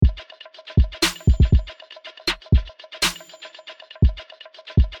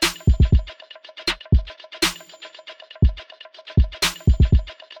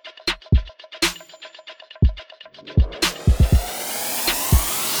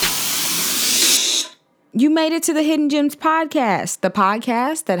You made it to the Hidden Gems podcast, the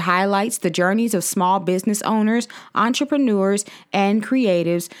podcast that highlights the journeys of small business owners, entrepreneurs, and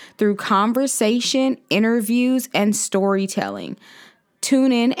creatives through conversation, interviews, and storytelling.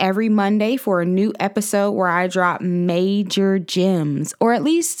 Tune in every Monday for a new episode where I drop major gems, or at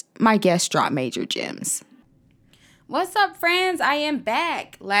least my guests drop major gems. What's up, friends? I am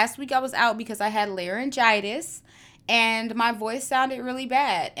back. Last week I was out because I had laryngitis and my voice sounded really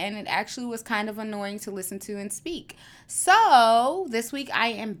bad, and it actually was kind of annoying to listen to and speak. So this week I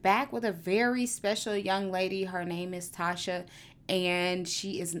am back with a very special young lady. Her name is Tasha, and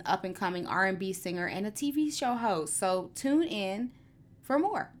she is an up-and-coming R&B singer and a TV show host. So tune in for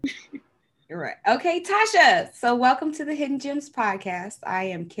more. You're right. Okay, Tasha. So welcome to the Hidden Gems podcast. I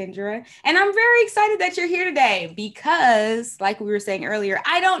am Kendra, and I'm very excited that you're here today because, like we were saying earlier,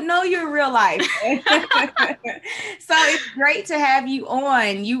 I don't know you in real life. So it's great to have you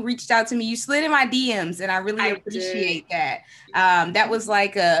on. You reached out to me. You slid in my DMs, and I really appreciate that. That was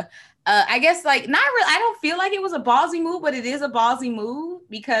like I guess like not real. I don't feel like it was a ballsy move, but it is a ballsy move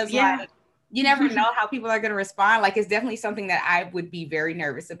because like you never know how people are going to respond. Like, it's definitely something that I would be very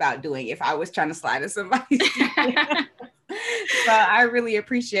nervous about doing if I was trying to slide in somebody's DM. So I really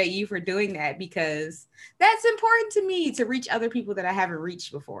appreciate you for doing that because that's important to me to reach other people that I haven't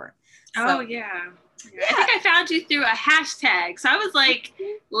reached before. So, I think I found you through a hashtag. So I was like,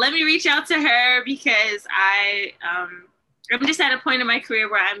 let me reach out to her because I'm just at a point in my career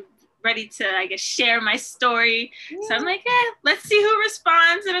where I'm ready to, I guess, share my story. So I'm like, let's see who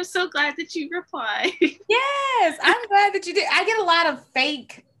responds. And I'm so glad that you reply. Yes, I'm glad that you did. I get a lot of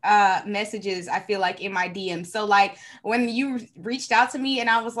fake messages, I feel like, in my DMs. So like when you reached out to me and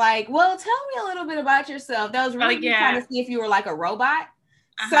I was like, well, tell me a little bit about yourself. That was really trying to see if you were like a robot.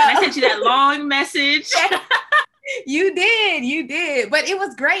 So I sent you that long message. You did, but it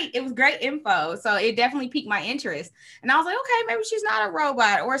was great. It was great info. So it definitely piqued my interest. And I was like, okay, maybe she's not a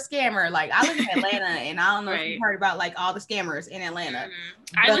robot or a scammer. Like, I live in Atlanta and I don't know if you've heard about like all the scammers in Atlanta.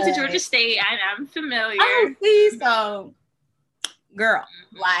 I went to Georgia State. I'm familiar. Oh, see, so girl,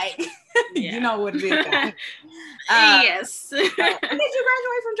 like, you know what it is. Yes. When did you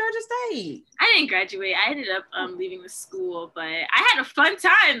graduate from Georgia State? I didn't graduate. I ended up leaving the school, but I had a fun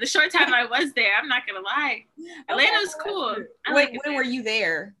time. The short time I was there, I'm not gonna lie. Atlanta was cool. When were you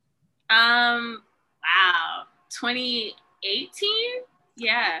there? Wow, 2018.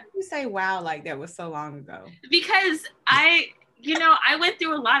 Yeah. You say wow like that was so long ago? Because I went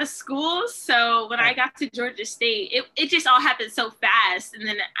through a lot of schools. So when I got to Georgia State, it just all happened so fast. And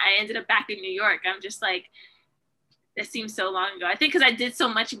then I ended up back in New York. I'm just like, that seems so long ago. I think because I did so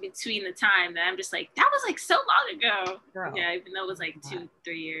much in between the time that I'm just like, that was like so long ago. Girl, yeah, even though it was like 2-3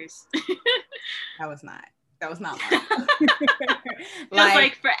 years. That was not long. It was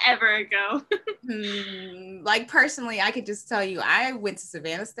like forever ago. Like personally, I could just tell you, I went to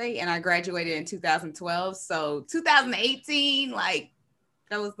Savannah State and I graduated in 2012. So 2018, like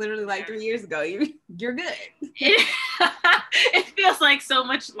that was literally like 3 years ago. You're good. It feels like so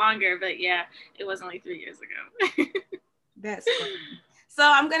much longer, but yeah, it was only 3 years ago. That's funny. So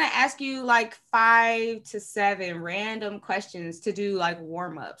I'm going to ask you like 5 to 7 random questions to do like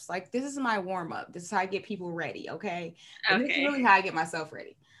warm-ups. Like, this is my warm-up. This is how I get people ready, okay? And this is really how I get myself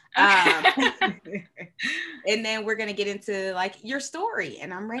ready. Okay. And then we're going to get into like your story,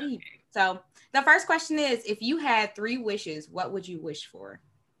 and I'm ready. Okay. So the first question is, if you had 3 wishes, what would you wish for?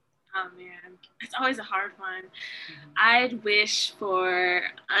 Oh man, it's always a hard one. I'd wish for an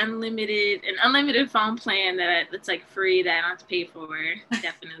unlimited phone plan that's like free that I don't have to pay for.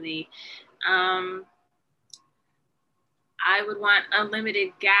 Definitely. I would want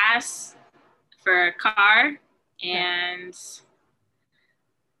unlimited gas for a car, and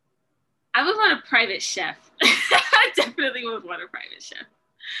I would want a private chef. I definitely would want a private chef.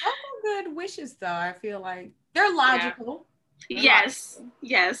 All good wishes, though. I feel like they're logical. Yeah.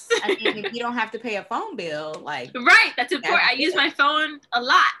 Yes. I mean, if you don't have to pay a phone bill, like right, that's important. I use my phone a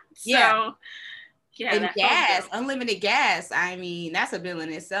lot. So and gas, unlimited gas. I mean, that's a bill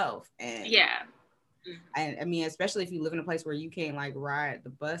in itself. And I mean, especially if you live in a place where you can't like ride the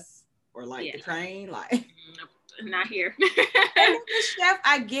bus or like the train, like not here. And the chef,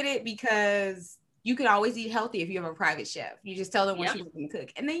 I get it because you can always eat healthy if you have a private chef. You just tell them what you want to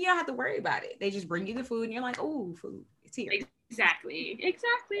cook, and then you don't have to worry about it. They just bring you the food, and you're like, "Oh, food, it's here." Exactly.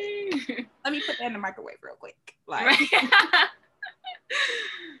 Let me put that in the microwave real quick. Like,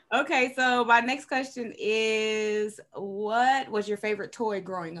 okay. So my next question is, what was your favorite toy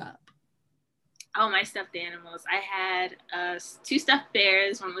growing up? Oh, my stuffed animals. I had 2 stuffed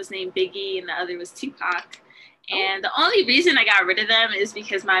bears. One was named Biggie, and the other was Tupac. And the only reason I got rid of them is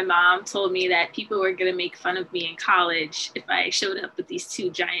because my mom told me that people were going to make fun of me in college if I showed up with these 2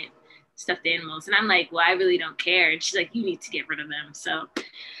 giant stuffed animals. And I'm like, well, I really don't care. And she's like, you need to get rid of them. So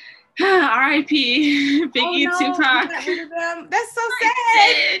R.I.P. Biggie and Tupac. You got rid of them? That's so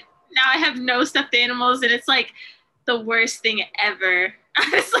sad. Now I have no stuffed animals, and it's like the worst thing ever.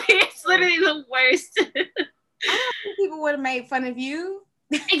 Honestly, it's literally the worst. I don't think people would have made fun of you.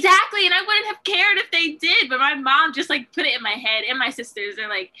 Exactly, and I wouldn't have cared if they did, but my mom just like put it in my head, and my sisters are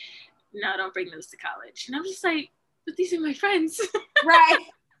like, no, don't bring those to college. And I'm just like, but these are my friends. Right.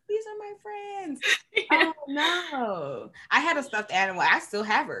 These are my friends. Yeah. Oh no. I had a stuffed animal. I still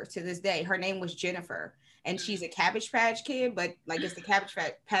have her to this day. Her name was Jennifer, and she's a Cabbage Patch Kid, but like it's the Cabbage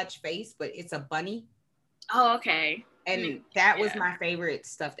Patch face, but it's a bunny. Oh, okay. And that was my favorite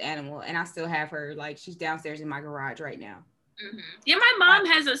stuffed animal, and I still have her. Like, she's downstairs in my garage right now. Mm-hmm. Yeah, my mom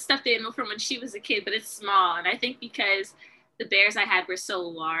has a stuffed animal from when she was a kid, but it's small. And I think because the bears I had were so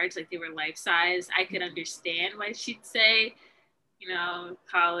large, like they were life size, I could understand why she'd say, you know,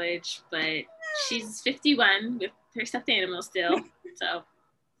 college. But she's 51 with her stuffed animal still. So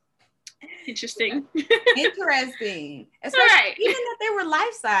interesting. Interesting. Especially even if they were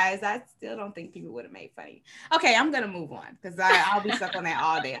life size, I still don't think people would have made fun of you. Okay, I'm gonna move on because I'll be stuck on that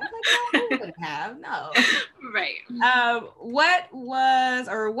all day. I'm like, no, who wouldn't have? No. Right. What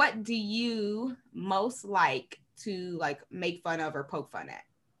do you most like to like make fun of or poke fun at?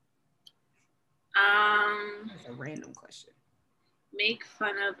 That's a random question. Make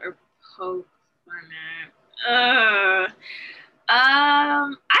fun of or poke fun at. I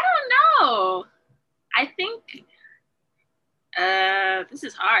don't know. I think this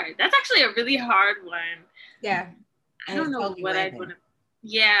is hard. That's actually a really hard one. Yeah. I don't know what I'd want to.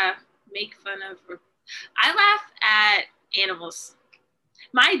 Yeah, make fun of. I laugh at animals.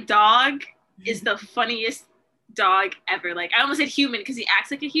 My dog is the funniest dog ever. Like, I almost said human because he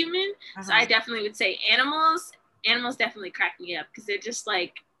acts like a human. So I definitely would say animals. Animals definitely crack me up because they're just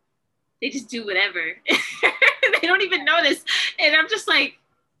like, they just do whatever. They don't even notice. And I'm just like,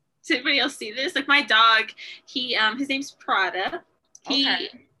 does anybody else see this? Like my dog, his name's Prada.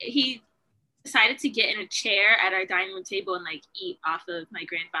 He decided to get in a chair at our dining room table and like eat off of my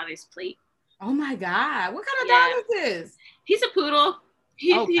grandfather's plate. Oh my God. What kind of dog is this? He's a poodle.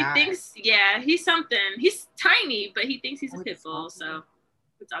 He thinks, he's something. He's tiny, but he thinks he's a pit bull. So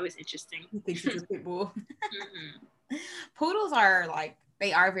it's always interesting. He thinks he's a pit bull. Poodles are like,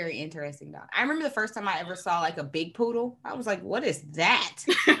 they are very interesting dogs. I remember the first time I ever saw like a big poodle. I was like, what is that?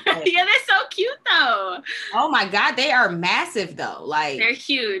 Yeah, they're so cute though. Oh my God, they are massive though. Like, they're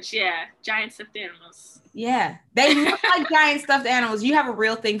huge. Yeah, giant stuffed animals. Yeah, they look like giant stuffed animals. You have a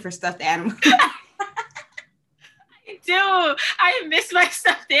real thing for stuffed animals. I do. I miss my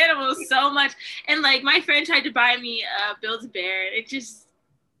stuffed animals so much. And like my friend tried to buy me a Build-A-Bear, and it just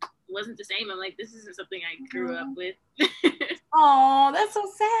wasn't the same. I'm like, this isn't something I grew up with. Oh, that's so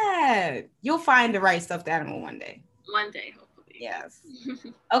sad. You'll find the right stuffed animal one day. One day, hopefully. Yes.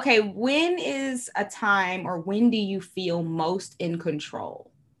 Okay, when is a time or when do you feel most in control?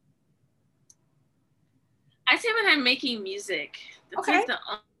 I'd say when I'm making music. That's like the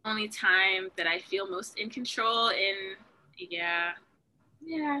only time that I feel most in control. And yeah.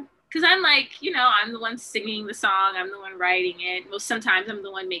 Because I'm like, I'm the one singing the song. I'm the one writing it. Well, sometimes I'm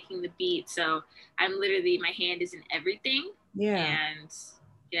the one making the beat. So I'm literally, my hand is in everything. Yeah. And it's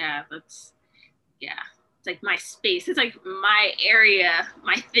like my space. It's like my area,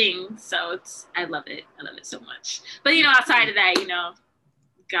 my thing. So I love it. I love it so much. But, outside of that,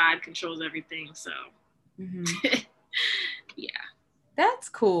 God controls everything. So yeah. That's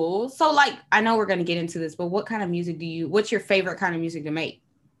cool. So like, I know we're going to get into this, but what kind of music what's your favorite kind of music to make?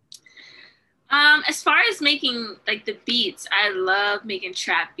 As far as making like the beats, I love making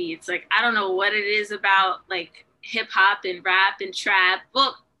trap beats. Like, I don't know what it is about like hip hop and rap and trap.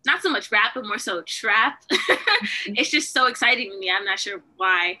 Well, not so much rap, but more so trap. It's just so exciting to me. I'm not sure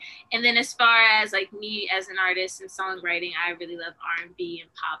why. And then as far as like me as an artist and songwriting, I really love R&B and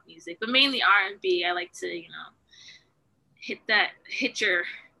pop music, but mainly R&B. I like to, hit your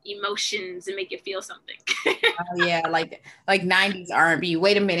emotions and make it feel something. Oh yeah, like 90s R&B.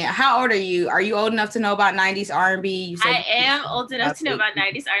 Wait a minute, how old are you? Are you old enough to know about 90s R&B? I am old enough to know about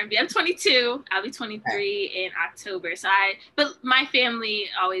 90s R&B. I'm 22. I'll be 23 in October. But my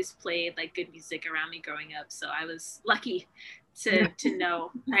family always played like good music around me growing up, so I was lucky to know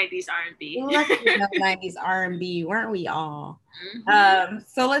 90s R&B. Lucky to know 90s R&B, weren't we all?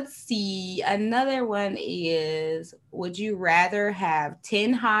 So let's see. Another one is, would you rather have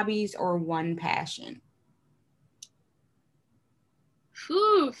 10 hobbies or one passion?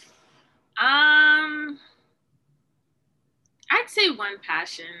 Whew. I'd say one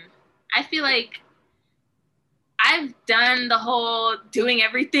passion. I feel like I've done the whole doing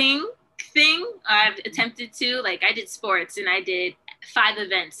everything thing. I've attempted to, like, I did sports and I did 5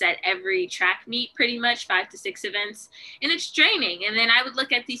 events at every track meet, pretty much 5 to 6 events, and it's draining. And then I would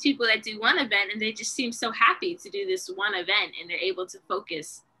look at these people that do one event and they just seem so happy to do this one event and they're able to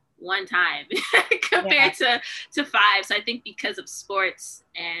focus one time compared to 5. So I think because of sports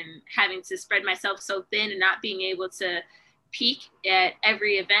and having to spread myself so thin and not being able to peak at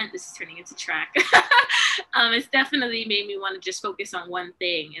every event, this is turning into track. It's definitely made me want to just focus on one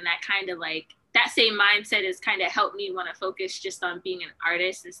thing. And that kind of like, that same mindset has kind of helped me want to focus just on being an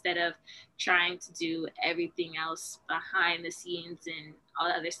artist instead of trying to do everything else behind the scenes and all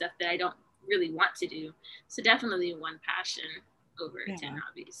the other stuff that I don't really want to do. So definitely one passion over 10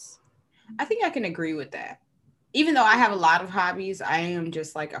 hobbies. I think I can agree with that. Even though I have a lot of hobbies, I am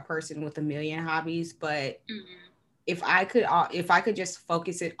just like a person with a million hobbies. But if I could just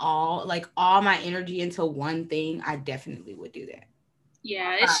focus it all, like all my energy into one thing, I definitely would do that.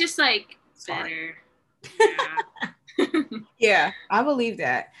 Yeah, it's just like better. Yeah. Yeah, I believe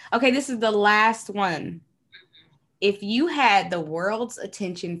that. Okay, this is the last one. If you had the world's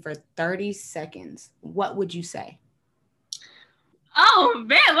attention for 30 seconds, what would you say? Oh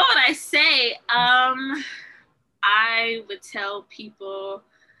man, what would I say? I would tell people,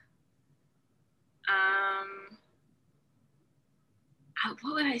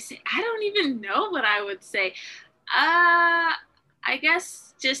 what would I say? I don't even know what I would say. I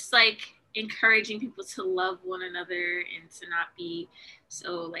guess just like encouraging people to love one another and to not be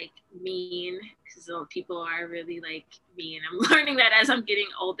so like mean, because people are really like mean. I'm learning that as I'm getting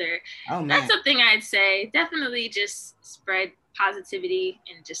older. Oh, man. That's something I'd say. Definitely just spread positivity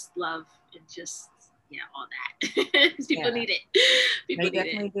and just love and just all that. People need it. People they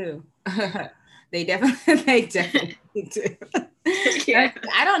definitely do. They definitely do. Yeah.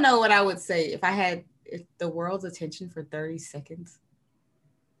 I don't know what I would say if I had the world's attention for 30 seconds.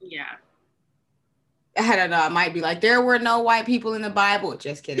 Yeah. I don't know. I might be like, there were no white people in the Bible.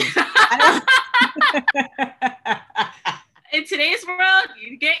 Just kidding. In today's world,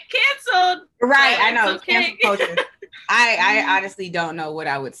 you get canceled. Right. I know. Okay. Cancel culture. I honestly don't know what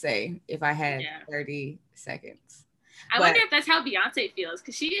I would say if I had 30 seconds. I wonder if that's how Beyonce feels,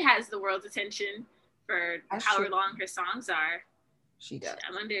 because she has the world's attention for however long her songs are. She does.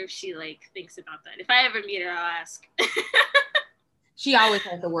 I wonder if she like thinks about that. If I ever meet her, I'll ask. She always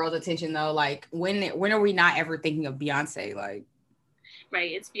has the world's attention though. Like when are we not ever thinking of Beyonce? Like,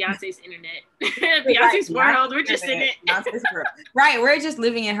 right, it's Beyonce's internet. Beyonce's world. We're just in it. Beyonce's world. Right, we're just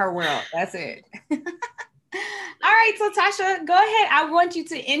living in her world. That's it. All right, so Tasha, go ahead. I want you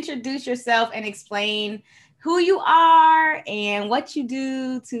to introduce yourself and explain who you are and what you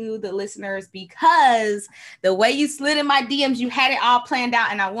do to the listeners, because the way you slid in my DMs, you had it all planned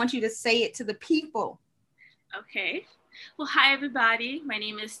out, and I want you to say it to the people. Okay. Well, hi, everybody. My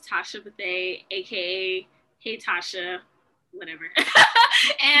name is Tasha Bethea, aka Hey Tasha, whatever.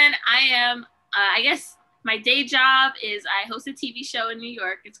 And I am, I guess, my day job is I host a TV show in New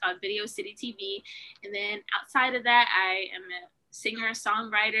York. It's called Video City TV. And then outside of that, I am a singer,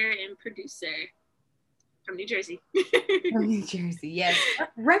 songwriter, and producer from New Jersey. From New Jersey, yes.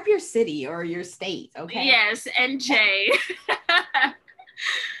 Rep your city or your state, okay? Yes, NJ.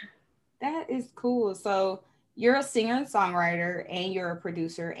 That is cool. So you're a singer and songwriter, and you're a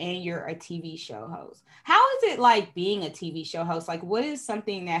producer, and you're a TV show host. How is it like being a TV show host? Like, what is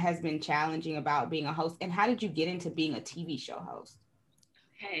something that has been challenging about being a host, and how did you get into being a TV show host?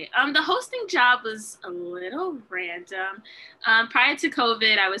 Okay, the hosting job was a little random. Prior to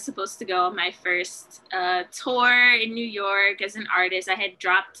COVID, I was supposed to go on my first tour in New York as an artist. I had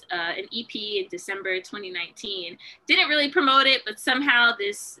dropped an EP in December 2019. Didn't really promote it, but somehow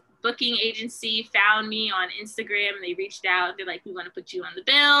this booking agency found me on Instagram. They reached out. They're like, we want to put you on the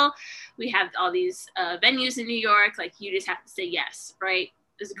bill. We have all these venues in New York. Like, you just have to say yes, right?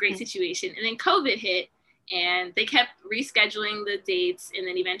 It was a great situation. And then COVID hit, and they kept rescheduling the dates, and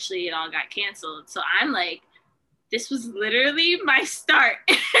then eventually it all got canceled. So I'm like, this was literally my start,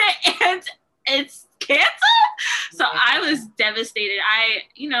 and it's canceled. So I was devastated. I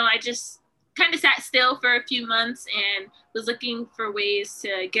just kind of sat still for a few months and was looking for ways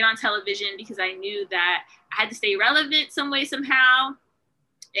to get on television, because I knew that I had to stay relevant some way, somehow,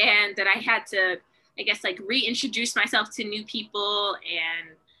 and that I had to, I guess, like reintroduce myself to new people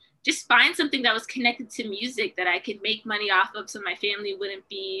and just find something that was connected to music that I could make money off of, so my family wouldn't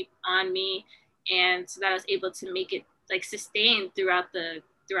be on me, and so that I was able to make it like sustain throughout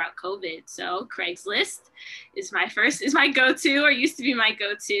COVID. So Craigslist is my go-to, or used to be my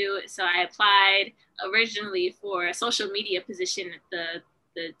go-to. So I applied, originally for a social media position at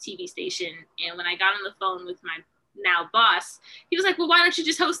the TV station. And when I got on the phone with my now boss, he was like, well, why don't you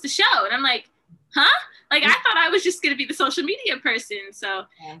just host the show? And I'm like, huh? Like, I thought I was just going to be the social media person. So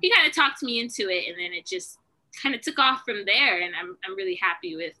he kind of talked me into it, and then it just kind of took off from there. And I'm really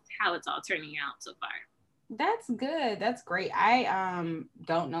happy with how it's all turning out so far. That's good. That's great. I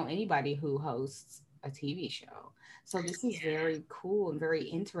don't know anybody who hosts a TV show. So this is very cool and very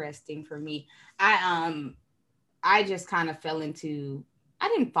interesting for me. I just kind of I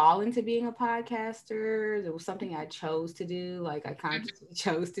didn't fall into being a podcaster. It was something I chose to do. Like I consciously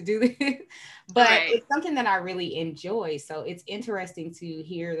chose to do this, but it's something that I really enjoy. So it's interesting to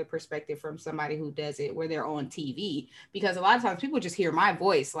hear the perspective from somebody who does it where they're on TV, because a lot of times people just hear my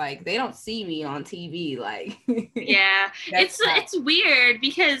voice. Like they don't see me on TV. Like, yeah, it's weird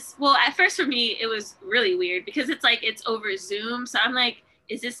because, well, at first for me, it was really weird because it's like, it's over Zoom. So I'm like,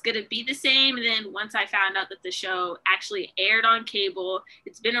 is this going to be the same? And then once I found out that the show actually aired on cable,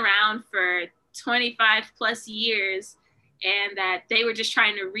 it's been around for 25 plus years, and that they were just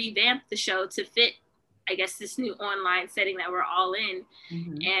trying to revamp the show to fit, I guess, this new online setting that we're all in.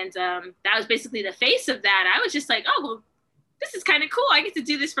 And that was basically the face of that. I was just like, oh, well, this is kind of cool. I get to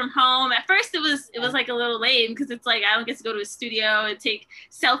do this from home. At first it was like a little lame because it's like, I don't get to go to a studio and take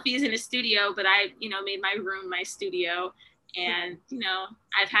selfies in a studio, but I, made my room my studio. And,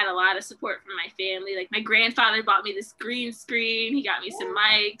 I've had a lot of support from my family. Like my grandfather bought me this green screen. He got me some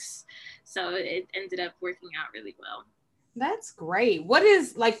mics. So it ended up working out really well. That's great. What do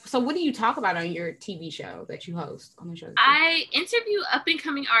you talk about on your TV show that you host on the show? I interview up and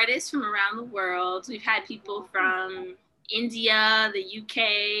coming artists from around the world. We've had people from India, the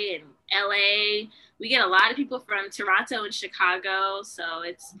UK, and LA. We get a lot of people from Toronto and Chicago. So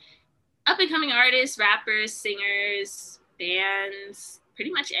it's up and coming artists, rappers, singers, bands, pretty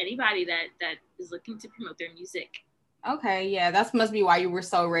much anybody that is looking to promote their music. Okay, yeah, that must be why you were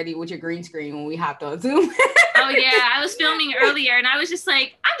so ready with your green screen when we hopped on Zoom. Oh yeah, I was filming earlier and I was just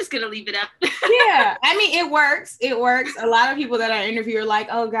like, I'm just gonna leave it up. Yeah, I mean, it works. A lot of people that I interview are like,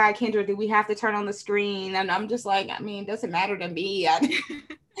 oh God, Kendra, do we have to turn on the screen? And I'm just like, I mean, it doesn't matter to me.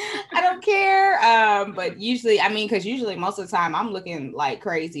 I don't care. But usually, because usually most of the time I'm looking like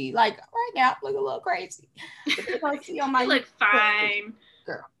crazy. Like right now, I look a little crazy. But see on my you look fine.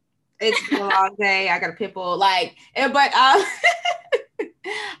 Girl, it's been a long day. I got a pimple. But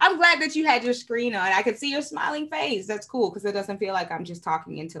I'm glad that you had your screen on. I could see your smiling face. That's cool because it doesn't feel like I'm just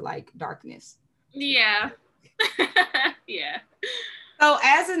talking into like darkness. Yeah. Yeah. So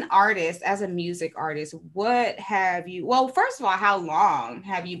as an artist, as a music artist, first of all, how long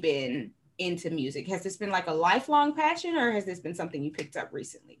have you been into music? Has this been like a lifelong passion or has this been something you picked up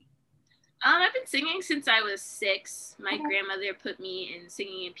recently? I've been singing since I was 6. My grandmother put me in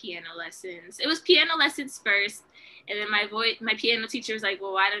singing and piano lessons. It was piano lessons first, and then my piano teacher was like,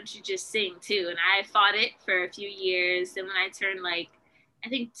 well, why don't you just sing too? And I fought it for a few years. And when I turned I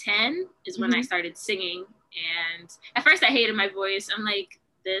think 10 is when I started singing. And at first I hated my voice. I'm like,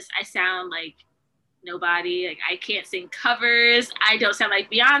 I sound like nobody. Like I can't sing covers. I don't sound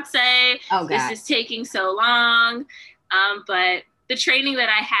like Beyonce. Oh, God. This is taking so long. But the training that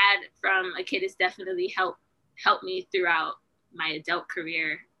I had from a kid has definitely helped me throughout my adult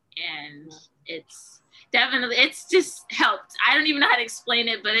career. And it's just helped. I don't even know how to explain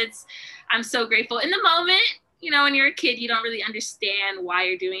it, but I'm so grateful. In the moment, when you're a kid, you don't really understand why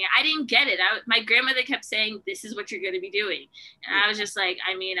you're doing it. I didn't get it. My grandmother kept saying, this is what you're going to be doing. And I was just like,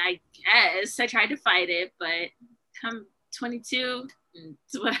 I guess I tried to fight it, but come 22,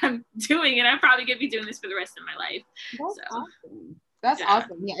 it's what I'm doing. And I'm probably going to be doing this for the rest of my life. That's awesome. That's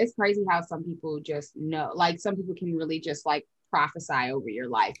awesome. Yeah, it's crazy how some people just know. Like some people can really just like prophesy over your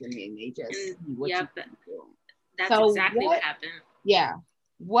life and then they just see what you do. That's exactly what happened. Yeah.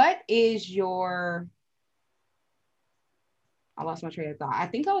 What is your... I lost my train of thought. I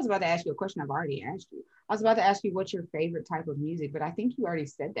think I was about to ask you a question I've already asked you. I was about to ask you what's your favorite type of music, but I think you already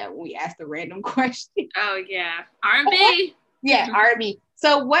said that when we asked the random question. Oh, yeah. R&B. Yeah, R&B.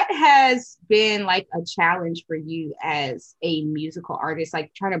 So what has been like a challenge for you as a musical artist,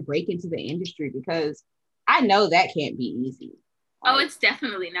 like trying to break into the industry? Because I know that can't be easy. Oh, it's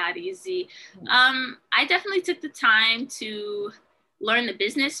definitely not easy. I definitely took the time to learn the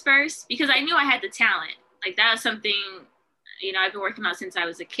business first because I knew I had the talent. Like that was something, I've been working on since I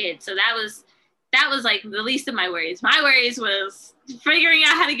was a kid. So that was like the least of my worries. My worries was figuring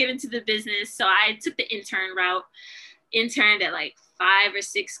out how to get into the business. So I took the intern route, interned at like 5 or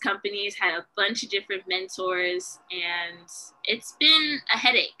 6 companies, had a bunch of different mentors, and it's been a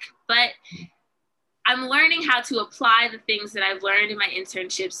headache. But I'm learning how to apply the things that I've learned in my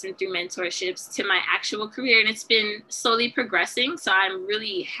internships and through mentorships to my actual career. And it's been slowly progressing. So I'm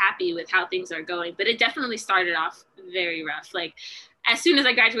really happy with how things are going. But it definitely started off very rough. Like as soon as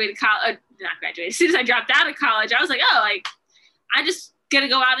I graduated college, not graduated, as soon as I dropped out of college, I was like, oh, like I just gonna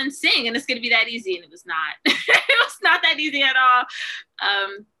go out and sing and it's gonna be that easy. And it was not. It was not that easy at all.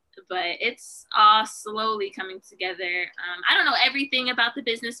 But it's all slowly coming together. I don't know everything about the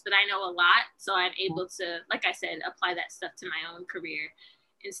business, but I know a lot. So I'm able to, like I said, apply that stuff to my own career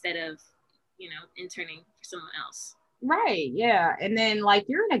instead of, interning for someone else. Right. Yeah. And then like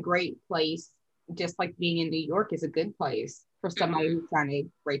you're in a great place, just like being in New York is a good place for somebody who's trying to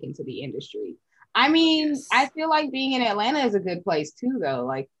break into the industry. I mean, yes. I feel like being in Atlanta is a good place too, though.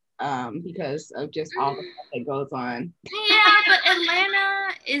 Like, because of just all the stuff that goes on. Yeah, but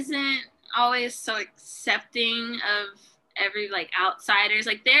Atlanta isn't always so accepting of every like outsiders.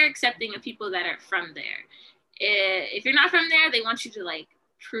 Like they're accepting of people that are from there. If you're not from there, they want you to like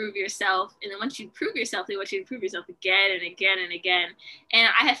prove yourself, and then once you prove yourself, they want you to prove yourself again and again and again. And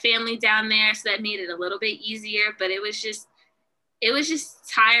I have family down there, so that made it a little bit easier. But it was just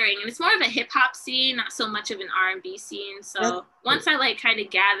tiring, and it's more of a hip hop scene, not so much of an R&B scene. So once I like kind of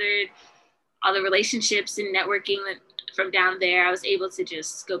gathered all the relationships and networking from down there, I was able to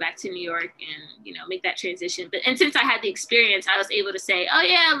just go back to New York and, make that transition. And since I had the experience, I was able to say, oh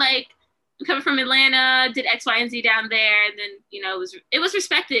yeah, like I'm coming from Atlanta, did X, Y, and Z down there. And then, it was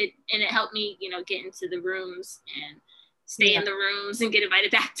respected, and it helped me, get into the rooms and stay in the rooms and get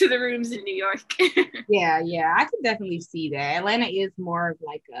invited back to the rooms in New York. Yeah, I could definitely see that. Atlanta is more of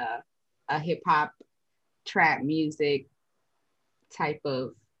like a hip hop, trap music type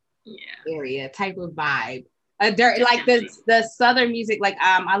of area, type of vibe. Like the Southern music. Like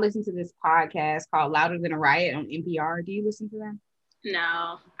I listen to this podcast called Louder Than a Riot on NPR. Do you listen to them? No,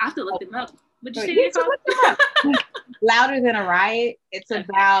 I have to look them up. What'd you say they're called? Louder Than a Riot. It's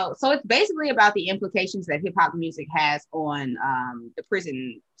basically about the implications that hip hop music has on the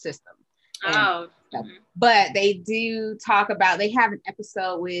prison system. But they do talk about, they have an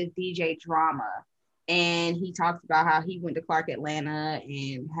episode with DJ Drama, and he talks about how he went to Clark Atlanta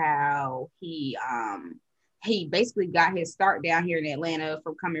and how he basically got his start down here in Atlanta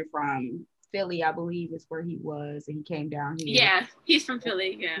from coming from Philly, I believe is where he was, and he came down here. Yeah, he's from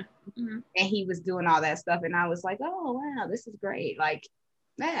Philly, yeah. Mm-hmm. And he was doing all that stuff, and I was like, oh wow, this is great. Like,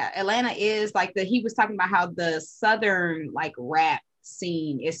 yeah, Atlanta is like he was talking about how the Southern like rap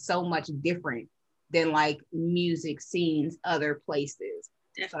scene is so much different than like music scenes other places.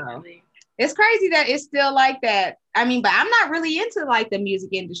 Definitely. So it's crazy that it's still like that. I mean, but I'm not really into like the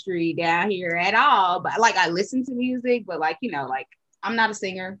music industry down here at all. But like I listen to music, but like, like I'm not a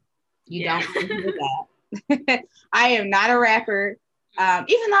singer. You don't do that. I am not a rapper.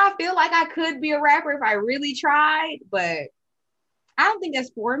 Even though I feel like I could be a rapper if I really tried, but I don't think that's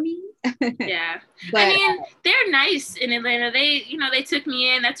for me. Yeah. But, I mean, they're nice in Atlanta. They, they took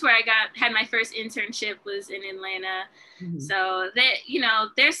me in. That's where I had my first internship was in Atlanta. Mm-hmm. So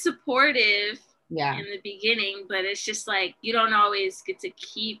they're supportive in the beginning, but it's just like, you don't always get to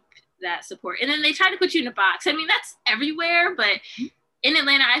keep that support. And then they try to put you in a box. I mean, that's everywhere, but in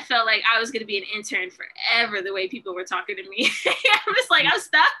Atlanta, I felt like I was going to be an intern forever the way people were talking to me. I'm just like, I'm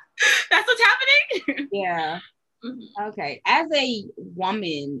stuck. That's what's happening. Yeah. Mm-hmm. Okay. As a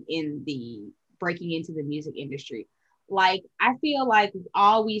woman in the breaking into the music industry, like, I feel like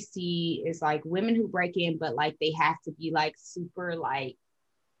all we see is like women who break in, but like they have to be like super like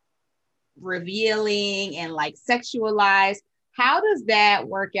revealing and like sexualized. How does that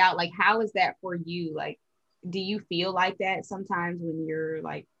work out? Like, how is that for you? Like, do you feel like that sometimes when you're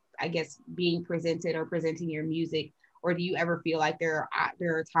like, I guess, being presented or presenting your music? Or do you ever feel like there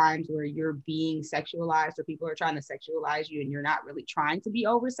are times where you're being sexualized or people are trying to sexualize you and you're not really trying to be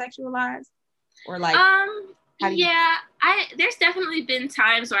over sexualized? Or like, there's definitely been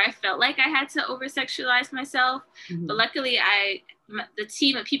times where I felt like I had to over sexualize myself, but luckily the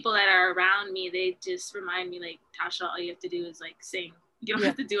team of people that are around me, they just remind me like, Tasha, all you have to do is like sing. You don't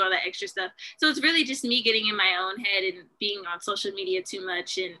have to do all that extra stuff. So it's really just me getting in my own head and being on social media too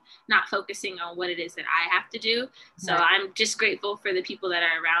much and not focusing on what it is that I have to do. So I'm just grateful for the people that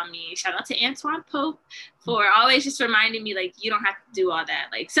are around me. Shout out to Antoine Pope for always just reminding me, like, you don't have to do all that.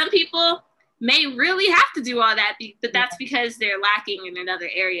 Like, some people may really have to do all that, but that's because they're lacking in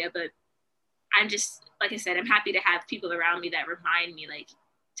another area. But I'm just, like I said, I'm happy to have people around me that remind me, like,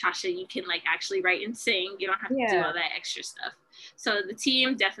 Tasha, you can like actually write and sing. You don't have to do all that extra stuff. So the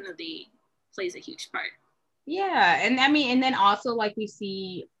team definitely plays a huge part. Yeah. And I mean, and then also like we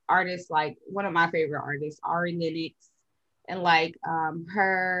see artists like one of my favorite artists, Ari Lennox, and like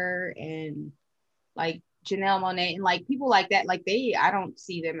her and like Janelle Monáe and like people like that, like I don't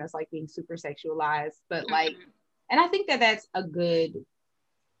see them as like being super sexualized, but like, and I think that that's a good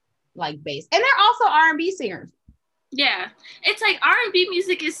like base. And they're also R&B singers. Yeah, it's like R&B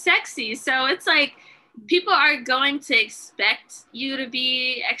music is sexy, so it's like people are going to expect you to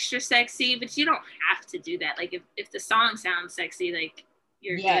be extra sexy, but you don't have to do that. Like if the song sounds sexy, like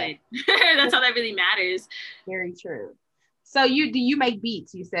you're good. That's all that really matters. Very true. So do you make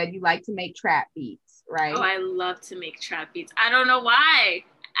beats? You said you like to make trap beats, right? Oh, I love to make trap beats. I don't know why.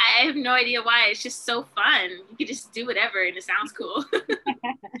 I have no idea why. It's just so fun. You can just do whatever and it sounds cool.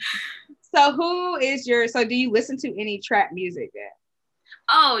 So do you listen to any trap music then?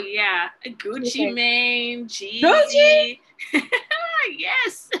 Oh yeah, Gucci Mane, Jeezy.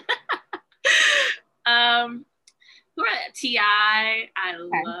 Yes. Who are T.I.? I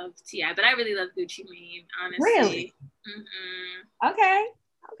love T.I., but I really love Gucci Mane, honestly. Really? Okay.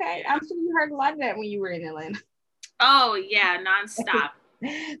 I'm sure you heard a lot of that when you were in Atlanta. Oh yeah, nonstop.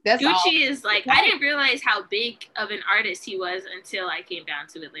 Gucci is like, I didn't realize how big of an artist he was until I came down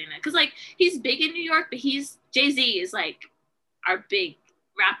to Atlanta. Because like he's big in New York, but Jay-Z is like our big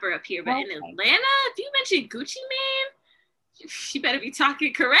rapper up here. But in Atlanta, if you mention Gucci Mane, you better be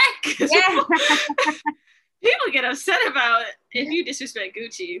talking correct. Yeah. People get upset about it if you disrespect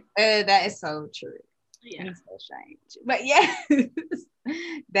Gucci. That is so true. Yeah. It's so strange. But yeah,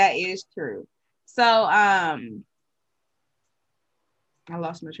 that is true. So I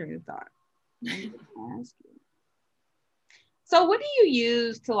lost my train of thought. So what do you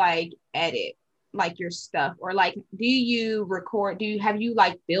use to like edit like your stuff, or like do you record, have you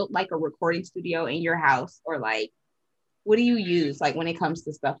like built like a recording studio in your house, or like what do you use like when it comes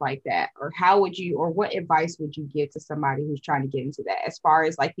to stuff like that, or what advice would you give to somebody who's trying to get into that as far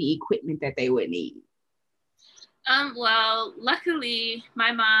as like the equipment that they would need? Well, luckily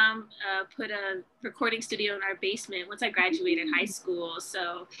my mom put a recording studio in our basement once I graduated high school.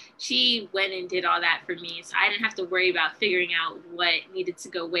 So she went and did all that for me. So I didn't have to worry about figuring out what needed to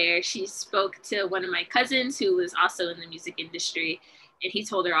go where. She spoke to one of my cousins who was also in the music industry, and he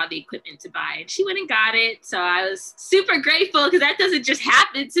told her all the equipment to buy. And she went and got it. So I was super grateful because that doesn't just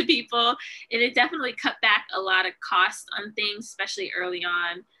happen to people. And it definitely cut back a lot of cost on things, especially early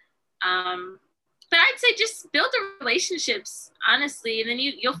on. But I'd say just build the relationships, honestly, and then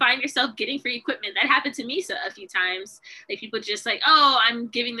you'll find yourself getting free equipment. That happened to me a few times. Like people just like, oh, I'm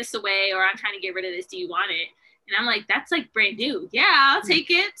giving this away, or I'm trying to get rid of this. Do you want it? And I'm like, that's like brand new. Yeah, I'll take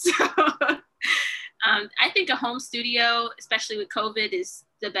it. So I think a home studio, especially with COVID, is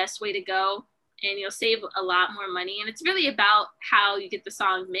the best way to go. And you'll save a lot more money. And it's really about how you get the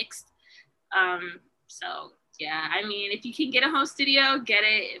song mixed. So yeah, I mean, if you can get a home studio, get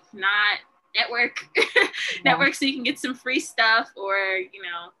it. If not, network so you can get some free stuff, or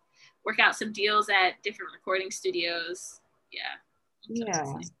work out some deals at different recording studios.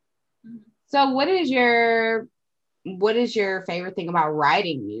 So what is your favorite thing about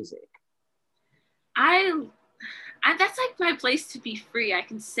writing music? I that's like my place to be free. I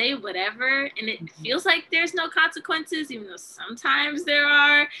can say whatever, and it feels like there's no consequences, even though sometimes there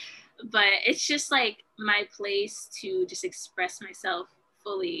are, but it's just like my place to just express myself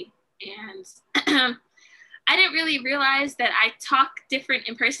fully. And I didn't really realize that I talk different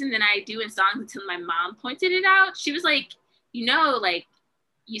in person than I do in songs until my mom pointed it out. She was like, like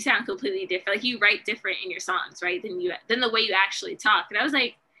you sound completely different. Like you write different in your songs, right? Than the way you actually talk. And I was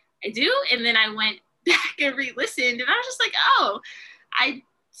like, I do. And then I went back and re-listened, and I was just like, oh, I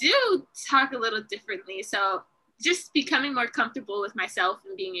do talk a little differently. So just becoming more comfortable with myself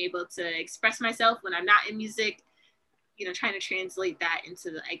and being able to express myself when I'm not in music, trying to translate that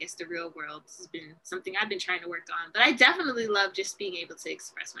into the real world has been something I've been trying to work on. But I definitely love just being able to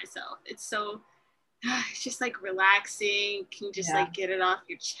express myself. It's just like relaxing. You can just like get it off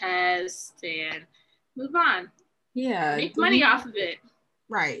your chest and move on. Yeah. Make money off of it.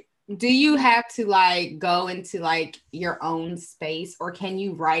 Right. Do you have to like go into like your own space, or can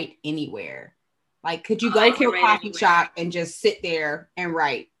you write anywhere? Like, could you go to a coffee shop and just sit there and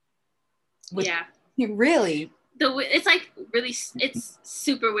write? Yeah. Really? It's like really, it's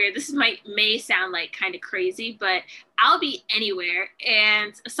super weird. This may sound like kind of crazy, but I'll be anywhere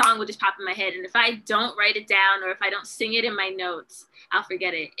and a song will just pop in my head. And if I don't write it down, or if I don't sing it in my notes, I'll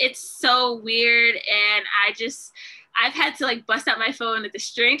forget it. It's so weird. And I've had to like bust out my phone at the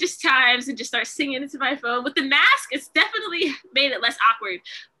strangest times and just start singing into my phone. With the mask, it's definitely made it less awkward,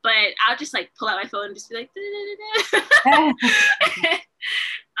 but I'll just like pull out my phone and just be like,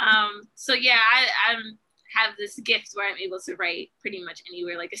 so yeah, I'm have this gift where I'm able to write pretty much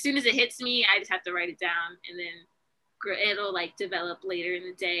anywhere. Like as soon as it hits me, I just have to write it down, and then it'll like develop later in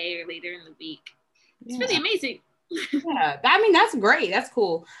the day or later in the week. It's really amazing. Yeah, I mean, that's great. That's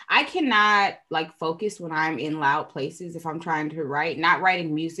cool. I cannot like focus when I'm in loud places if I'm trying to write, not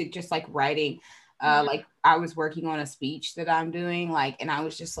writing music, just like writing. Like I was working on a speech that I'm doing, like, and I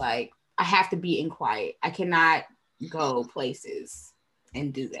was just like, I have to be in quiet. I cannot go places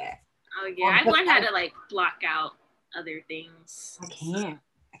and do that. Oh yeah, I've learned how to like block out other things.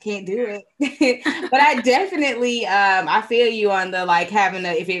 I can't do it. But I definitely I feel you on the like having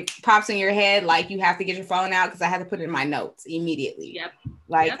if it pops in your head, like you have to get your phone out, because I had to put it in my notes immediately. Yep.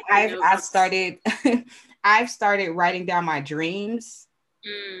 Like I've started I've started writing down my dreams.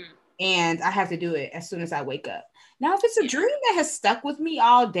 And I have to do it as soon as I wake up. Now, if it's a dream that has stuck with me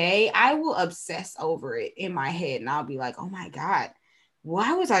all day, I will obsess over it in my head, and I'll be like, oh my God,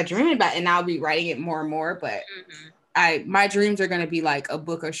 why was I dreaming about it? And I'll be writing it more and more, but my dreams are going to be like a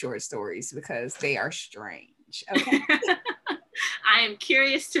book of short stories because they are strange. Okay. I am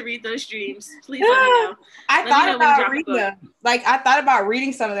curious to read those dreams. Please let me know. I thought about reading them. Like I thought about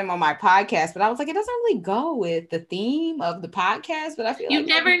reading some of them on my podcast, but I was like, it doesn't really go with the theme of the podcast. But I feel you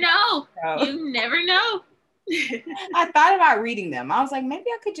never know. You never know. I thought about reading them. I was like, maybe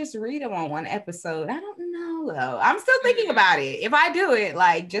I could just read them on one episode. I don't know though. I'm still thinking about it. If I do it,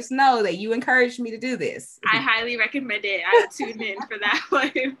 like, just know that you encouraged me to do this. I highly recommend it. I would tune in for that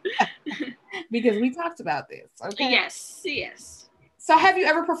one. Because we talked about this. Okay. Yes. So have you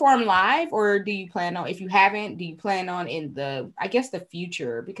ever performed live, or do you plan on, if you haven't, do you plan on in the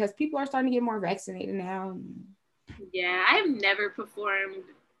future, because people are starting to get more vaccinated now? Yeah, I have never performed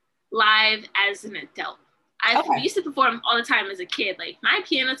live as an adult. I used to perform all the time as a kid. Like my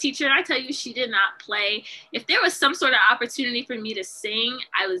piano teacher, I tell you, she did not play. If there was some sort of opportunity for me to sing,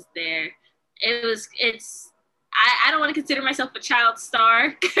 I was there. I don't want to consider myself a child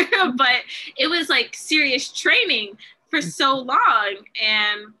star, but it was like serious training for so long.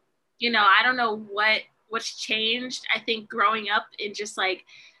 And, I don't know what's changed. I think growing up and just like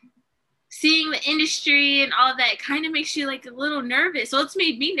seeing the industry and all of that kind of makes you like a little nervous. Well, it's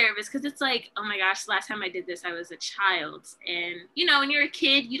made me nervous because it's like, oh my gosh, last time I did this, I was a child. And, when you're a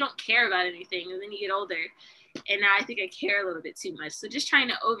kid, you don't care about anything. And then you get older. And now I think I care a little bit too much. So just trying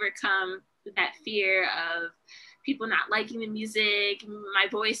to overcome that fear of people not liking the music, my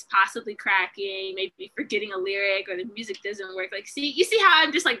voice possibly cracking, maybe forgetting a lyric, or the music doesn't work. Like, you see how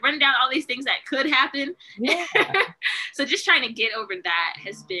I'm just like running down all these things that could happen? Yeah. So just trying to get over that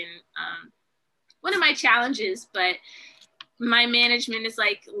has been one of my challenges, but my management is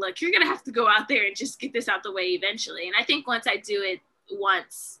like, look, you're going to have to go out there and just get this out the way eventually. And I think once I do it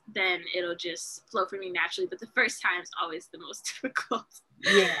once, then it'll just flow for me naturally. But the first time is always the most difficult.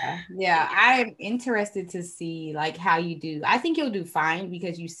 Yeah. I'm interested to see like how you do. I think you'll do fine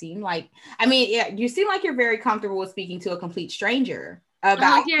because you seem like, you seem like you're very comfortable with speaking to a complete stranger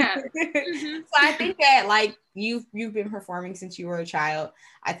about. So I think that like you've been performing since you were a child.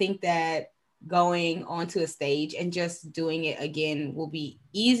 I think that going onto a stage and just doing it again will be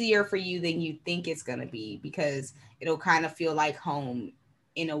easier for you than you think it's going to be, because it'll kind of feel like home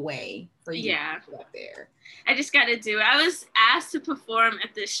in a way for you up there. I just got to do it. I was asked to perform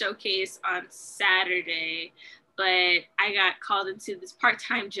at this showcase on Saturday, but I got called into this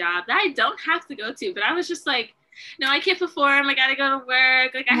part-time job that I don't have to go to, but I was just like, no, I can't perform. I got to go to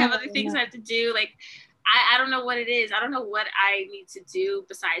work. Like I have other things I have to do. Like, I don't know what it is. I don't know what I need to do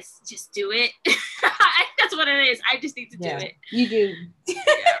besides just do it. That's what it is. I just need to do it. You do.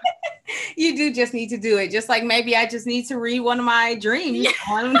 You do just need to do it. Just like maybe I just need to read one of my dreams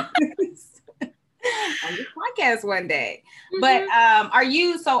on this podcast one day. But are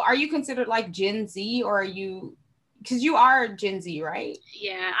you considered like Gen Z, or are you, because you are Gen Z, right?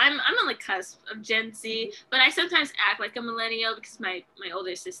 Yeah, I'm on the cusp of Gen Z, but I sometimes act like a millennial because my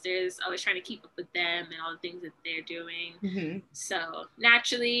older sister's always trying to keep up with them and all the things that they're doing. So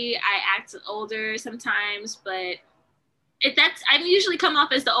naturally, I act older sometimes, but I usually come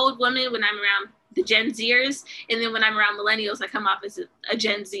off as the old woman when I'm around the Gen Zers, and then when I'm around millennials, I come off as a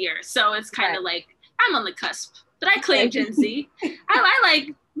Gen Zer. So it's kind of like I'm on the cusp, but I claim Gen Z. I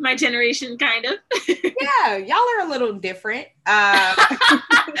like my generation, kind of. Yeah, y'all are a little different.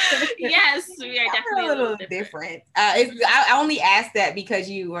 Yes, we are definitely a little different. I only asked that because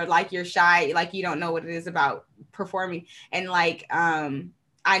you are like, you're shy, like you don't know what it is about performing, and like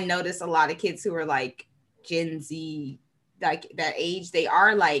I notice a lot of kids who are like Gen Z, like that age, they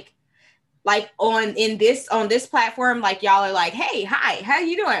are like on this platform, like y'all are like, hey, hi, how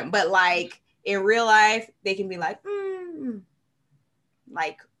you doing? But like in real life, they can be like,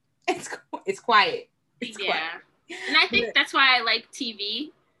 like it's quiet. It's quiet. And I think that's why I like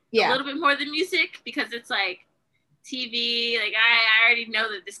TV a little bit more than music, because it's like TV. Like I already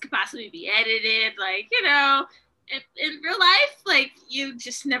know that this could possibly be edited. Like, you know, in real life, like you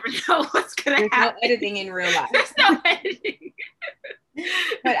just never know what's gonna happen. No editing in real life. There's no editing.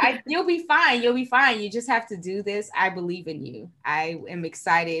 But you'll be fine. You'll be fine. You just have to do this. I believe in you. I am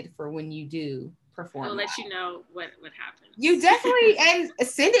excited for when you do perform. I'll let you know what happens. You definitely, and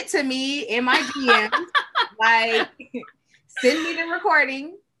send it to me in my DMs. Like, send me the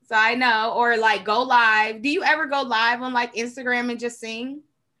recording so I know, or like go live. Do you ever go live on like Instagram and just sing?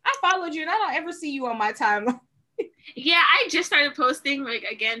 I followed you and I don't ever see you on my timeline. Yeah, I just started posting like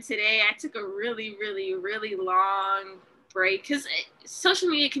again today. I took a really, really, really long break because social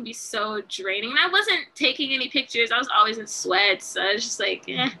media can be so draining. And I wasn't taking any pictures. I was always in sweats. So I was just like,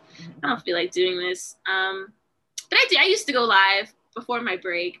 I don't feel like doing this. But I used to go live before my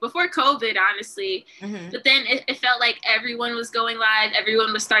break, before COVID, honestly. But then it felt like everyone was going live.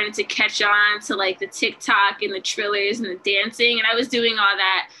 Everyone was starting to catch on to like the TikTok and the Trillers and the dancing. And I was doing all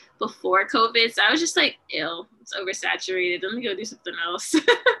that before COVID. So I was just like, ew, it's oversaturated. Let me go do something else.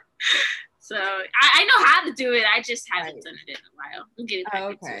 So I know how to do it. I just haven't done it in a while. I'm getting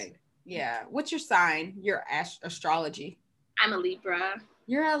back into it. Yeah. What's your sign? Your astrology. I'm a Libra.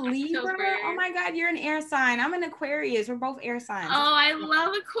 You're a Libra? October. Oh my God, you're an air sign. I'm an Aquarius. We're both air signs. Oh, I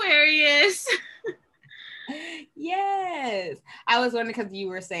love Aquarius. Yes. I was wondering because you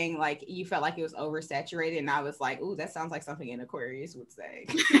were saying like you felt like it was oversaturated, and I was like, ooh, that sounds like something an Aquarius would say.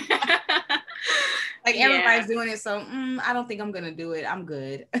 Like everybody's doing it, so I don't think I'm gonna do it. I'm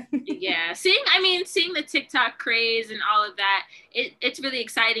good. Yeah, seeing the TikTok craze and all of that, it's really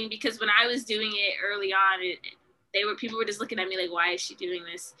exciting because when I was doing it early on, people were just looking at me like, why is she doing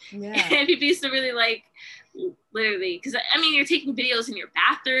this? Yeah. And people used to really like, literally, because I mean, you're taking videos in your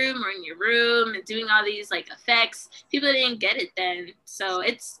bathroom or in your room and doing all these like effects. People didn't get it then, so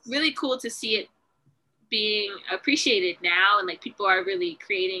it's really cool to see it being appreciated now, and like people are really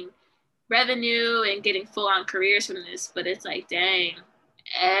creating revenue and getting full-on careers from this. But it's like, dang,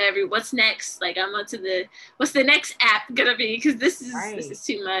 what's next? Like, I'm onto what's the next app gonna be? Because this is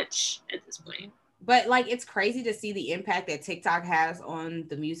too much at this point. But like, it's crazy to see the impact that TikTok has on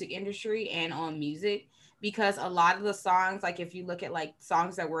the music industry and on music, because a lot of the songs, like if you look at like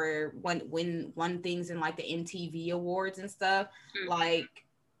songs that were won things in like the MTV awards and stuff, like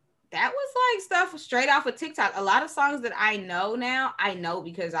that was like stuff straight off of TikTok. A lot of songs that I know now, I know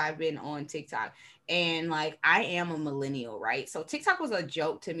because I've been on TikTok. And like, I am a millennial, right? So TikTok was a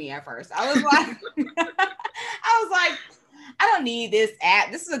joke to me at first. I was like, I don't need this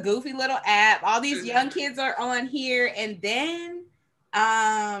app. This is a goofy little app. All these young kids are on here. And then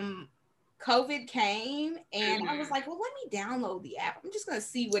COVID came and I was like, well, let me download the app. I'm just going to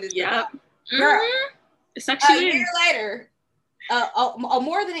see what it's about. Girl, a year later,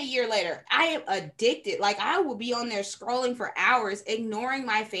 more than a year later, I am addicted. Like, I will be on there scrolling for hours, ignoring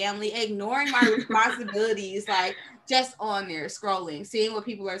my family, ignoring my responsibilities, like just on there scrolling, seeing what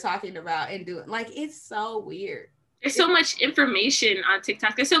people are talking about and doing. Like, it's so weird. There's so much information on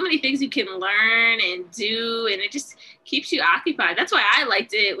TikTok. There's so many things you can learn and do, and it just keeps you occupied. That's why I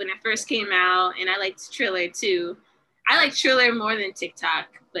liked it when it first came out, and I liked Triller too. I like Triller more than TikTok,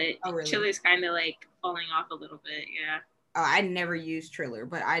 but Triller's kind of like falling off a little bit, yeah. Oh, I never used Triller,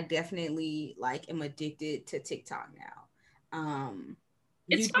 but I definitely like am addicted to TikTok now.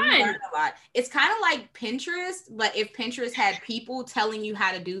 It's fun. Learn a lot. It's kind of like Pinterest, but if Pinterest had people telling you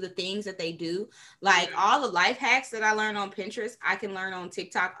how to do the things that they do, like all the life hacks that I learned on Pinterest, I can learn on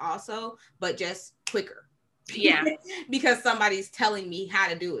TikTok also, but just quicker. Yeah. Because somebody's telling me how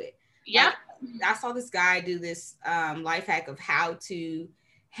to do it. Yeah. Like, I saw this guy do this life hack of how to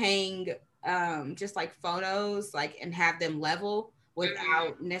hang just like photos, like, and have them level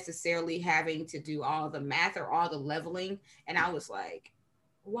without necessarily having to do all the math or all the leveling. And I was like,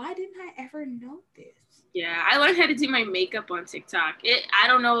 why didn't I ever know this? Yeah, I learned how to do my makeup on TikTok. I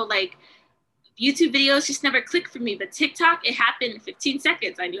don't know, like YouTube videos just never clicked for me, but TikTok, it happened in 15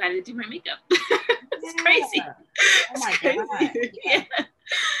 seconds. I knew how to do my makeup. It's crazy. Oh my God. Yeah.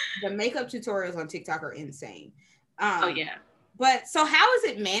 The makeup tutorials on TikTok are insane. Oh yeah. But so how is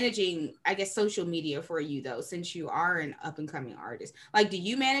it managing, I guess, social media for you though, since you are an up and coming artist? Like, do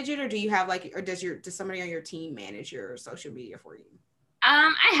you manage it, or do you have like, or does somebody on your team manage your social media for you?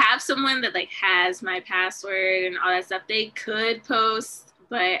 I have someone that like has my password and all that stuff. They could post,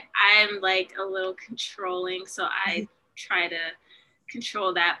 but I'm like a little controlling, so I try to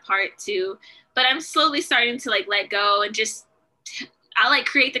control that part too. But I'm slowly starting to like let go and just I'll like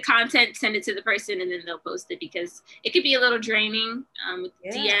create the content, send it to the person, and then they'll post it, because it could be a little draining with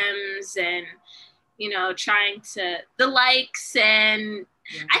DMs and trying to the likes and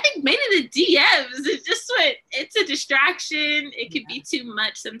I think mainly the DMs is just it's a distraction. It could be too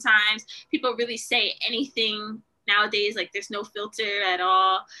much sometimes. People really say anything nowadays, like there's no filter at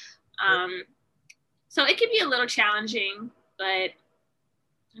all. So it can be a little challenging, but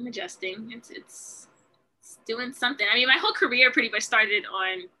I'm adjusting. It's doing something. I mean, my whole career pretty much started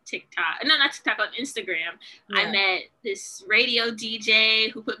on TikTok. No, not TikTok, on Instagram. Yeah. I met this radio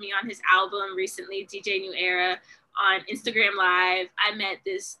DJ who put me on his album recently, DJ New Era, on Instagram Live. I met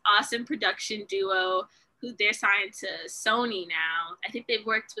this awesome production duo who they're signed to Sony now. I think they've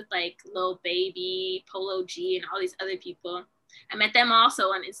worked with like Lil Baby, Polo G, and all these other people. I met them also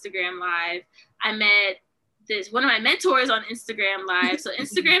on Instagram Live. I met one of my mentors on Instagram Live. So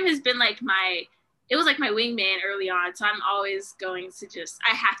Instagram has been like it was like my wingman early on. So I'm always going to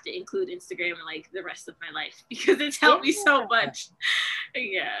I have to include Instagram in like the rest of my life because it's helped me so much.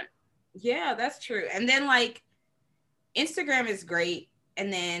 Yeah. Yeah, that's true. And then like Instagram is great.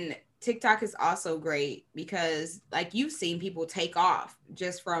 And then TikTok is also great because like you've seen people take off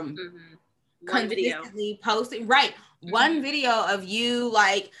just from one video posting. Right. One video of you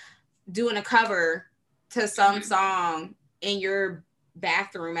like doing a cover to some song in your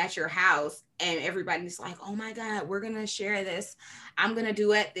bathroom at your house, and everybody's like, oh my God, we're gonna share this, I'm gonna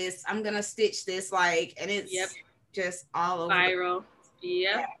duet this, I'm gonna stitch this, like, and it's just all over viral.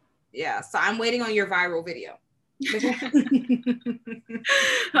 Yeah, so I'm waiting on your viral video.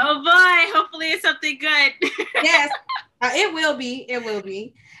 Oh boy, hopefully it's something good. Yes, it will be.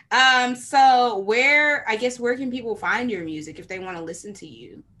 So where can people find your music if they want to listen to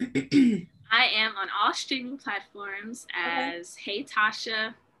you? I am on all streaming platforms as Hey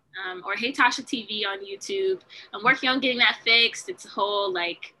Tasha, or Hey Tasha TV on YouTube. I'm working on getting that fixed. It's a whole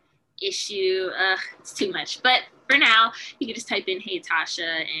like issue. It's too much. But for now, you can just type in Hey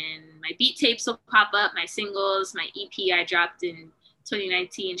Tasha and my beat tapes will pop up. My singles, my EP I dropped in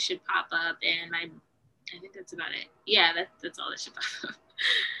 2019 should pop up. And I think that's about it. Yeah, that's all that should pop up.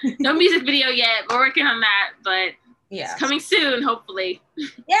 No music video yet. We're working on that, but it's coming soon, hopefully.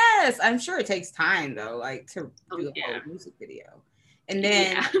 Yes, I'm sure it takes time though, like to do a whole music video. And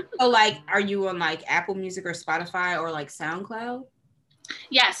then, so like, are you on like Apple Music or Spotify or like SoundCloud?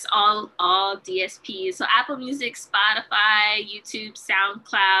 Yes, all DSPs. So Apple Music, Spotify, YouTube,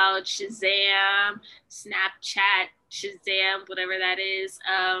 SoundCloud, Shazam, Snapchat, Shazam, whatever that is.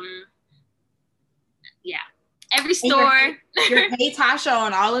 Yeah, every store. You're Hey Tasha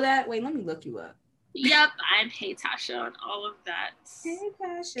on all of that? Wait, let me look you up. Yep, I'm Hey Tasha on all of that. Hey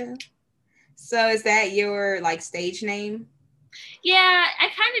Tasha. So is that your like stage name? Yeah, I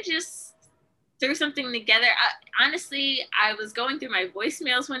kind of just threw something together. Honestly, I was going through my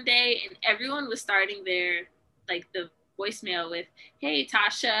voicemails one day and everyone was starting their like the voicemail with Hey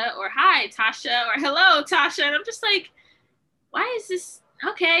Tasha, or Hi Tasha, or Hello Tasha, and I'm just like, why is this?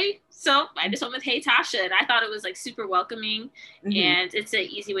 Okay, so I just went with Hey Tasha, and I thought it was like super welcoming, and it's an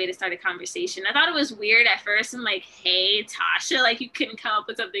easy way to start a conversation. I thought it was weird at first. I'm like, Hey Tasha, like you couldn't come up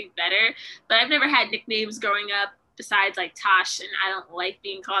with something better. But I've never had nicknames growing up besides like Tosh, and I don't like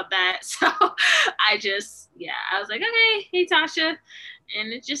being called that. So I was like, okay, Hey Tasha,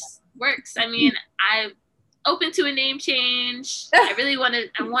 and it just works. I mean, I'm open to a name change. I want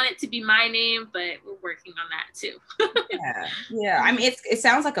it to be my name, but we're working on that too. Yeah. I mean, it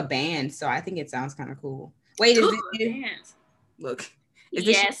sounds like a band, so I think it sounds kind of cool. Wait, is this you? Band. Look, is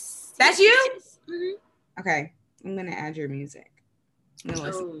this you? That's you? Mm-hmm. Okay, I'm gonna add your music.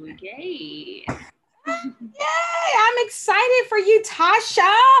 Okay. Yay! I'm excited for you, Tasha.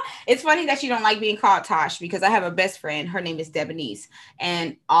 It's funny that you don't like being called Tosh because I have a best friend. Her name is Debonese,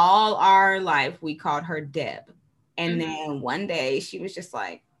 and all our life we called her Deb. And then one day she was just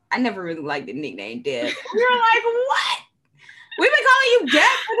like, I never really liked the nickname Deb. We were like, what? We've been calling you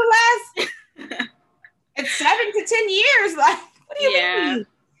Deb for the last 7 to 10 years. Like, what do you mean?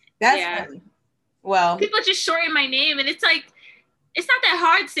 That's funny. Well, people just shorten my name, and it's like, it's not that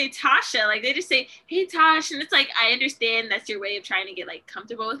hard to say Tasha. Like they just say, Hey Tosh. And it's like, I understand that's your way of trying to get like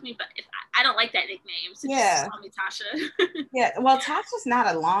comfortable with me, but if I don't like that nickname. So just call me Tasha. Yeah. Well, Tasha's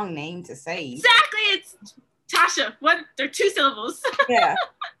not a long name to say. Exactly. It's Tasha. They're 2 syllables.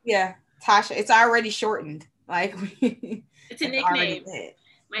 Yeah. Tasha. It's already shortened. Like it's a nickname.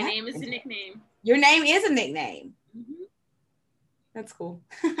 My name is a nickname. Your name is a nickname. That's cool.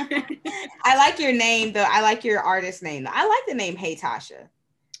 I like your name though. I like your artist name. I like the name Hey Tasha.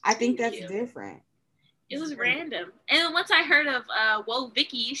 I think that's different. It was random. And once I heard of Whoa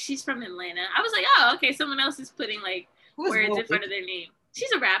Vicky, she's from Atlanta. I was like, oh, okay, someone else is putting like words in front of their name.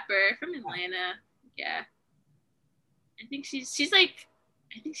 She's a rapper from Atlanta. Yeah. I think she's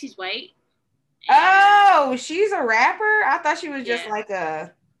white. Oh, she's a rapper? I thought she was just like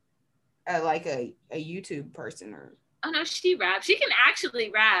a YouTube person. Or oh no, she raps. She can actually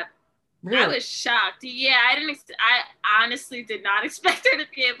rap. Really? I was shocked. Yeah, I honestly did not expect her to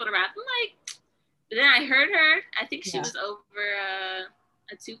be able to rap. I'm like, but then I heard her. I think she was over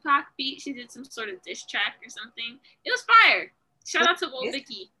a Tupac beat. She did some sort of diss track or something. It was fire. Shout out to Lil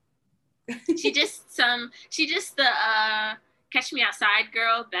Vicky. She just the Catch Me Outside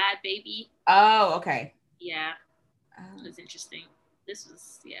girl, Bad Baby. Oh, okay. Yeah. It was interesting. This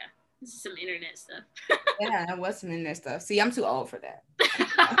is some internet stuff. Yeah, that was some internet stuff. See, I'm too old for that.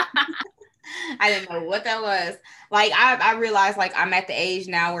 I didn't know what that was. Like, I realized, like, I'm at the age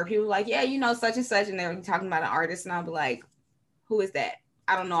now where people are like, yeah, you know, such and such, and they're talking about an artist, and I'll be like, who is that?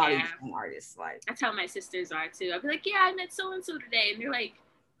 I don't know all these artists. Like, that's how my sisters are too. I'll be like, yeah, I met so and so today, and they're like,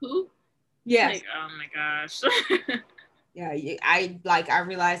 who? Yeah. Like, oh my gosh. Yeah, I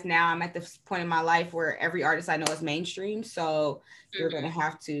realize now I'm at this point in my life where every artist I know is mainstream, so you're gonna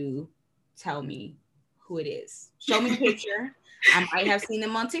have to tell me who it is. Show me a picture. I might have seen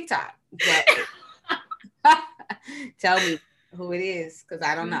them on TikTok, but tell me who it is, because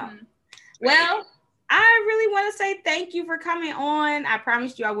I don't know. Well, I really want to say thank you for coming on. I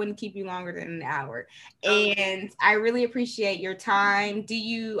promised you I wouldn't keep you longer than an hour. And I really appreciate your time.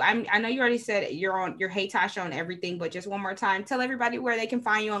 I know you already said you're on your Hey Tasha on everything, but just one more time, tell everybody where they can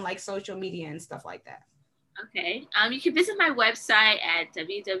find you on like social media and stuff like that. Okay. You can visit my website at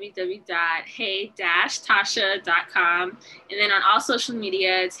www.hey-tasha.com. And then on all social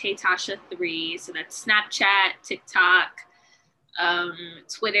media, it's Hey Tasha 3. So that's Snapchat, TikTok,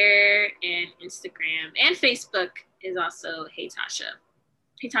 Twitter, and Instagram, and Facebook is also Hey Tasha.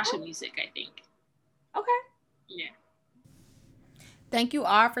 Hey Tasha Music, I think. Okay. Yeah. Thank you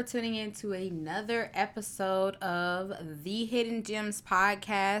all for tuning in to another episode of the Hidden Gems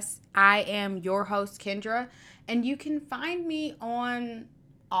podcast. I am your host, Kendra, and you can find me on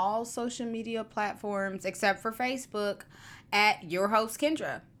all social media platforms except for Facebook at your host,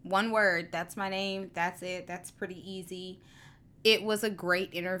 Kendra. One word. That's my name. That's it. That's pretty easy. It was a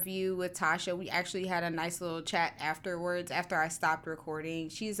great interview with Tasha. We actually had a nice little chat afterwards after I stopped recording.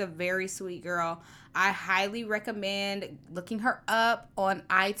 She's a very sweet girl. I highly recommend looking her up on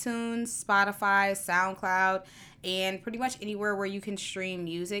iTunes, Spotify, SoundCloud, and pretty much anywhere where you can stream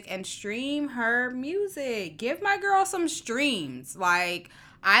music, and stream her music. Give my girl some streams. Like,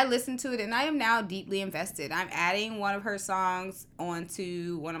 I listened to it and I am now deeply invested. I'm adding one of her songs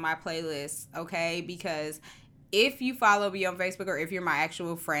onto one of my playlists, okay? Because if you follow me on Facebook, or if you're my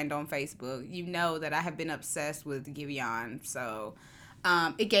actual friend on Facebook, you know that I have been obsessed with Giveon. So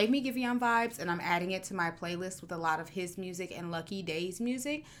it gave me Giveon vibes, and I'm adding it to my playlist with a lot of his music and Lucky Days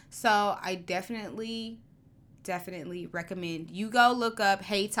music. So I definitely recommend you go look up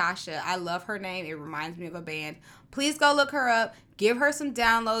Hey Tasha. I love her name. It reminds me of a band. Please go look her up. Give her some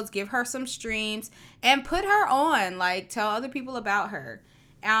downloads. Give her some streams. And put her on. Like, tell other people about her.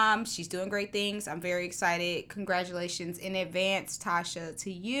 She's doing great things. I'm very excited. Congratulations in advance, Tasha,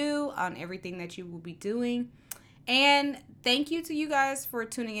 to you on everything that you will be doing. And thank you to you guys for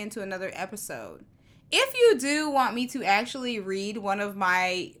tuning in to another episode. If you do want me to actually read one of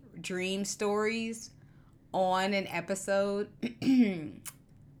my dream stories on an episode,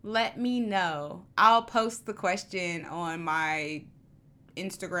 let me know. I'll post the question on my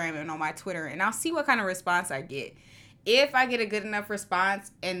Instagram and on my Twitter, and I'll see what kind of response I get. If I get a good enough response,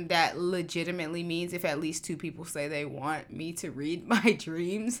 and that legitimately means if at least 2 people say they want me to read my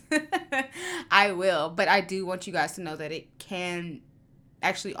dreams, I will. But I do want you guys to know that it can,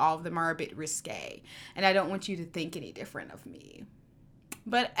 actually all of them are a bit risque. And I don't want you to think any different of me.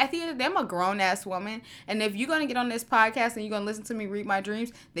 But at the end of the day, I'm a grown-ass woman. And if you're going to get on this podcast and you're going to listen to me read my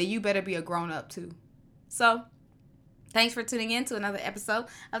dreams, then you better be a grown-up too. So, thanks for tuning in to another episode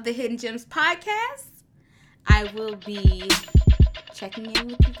of the Hidden Gems podcast. I will be checking in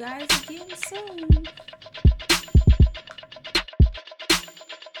with you guys again soon.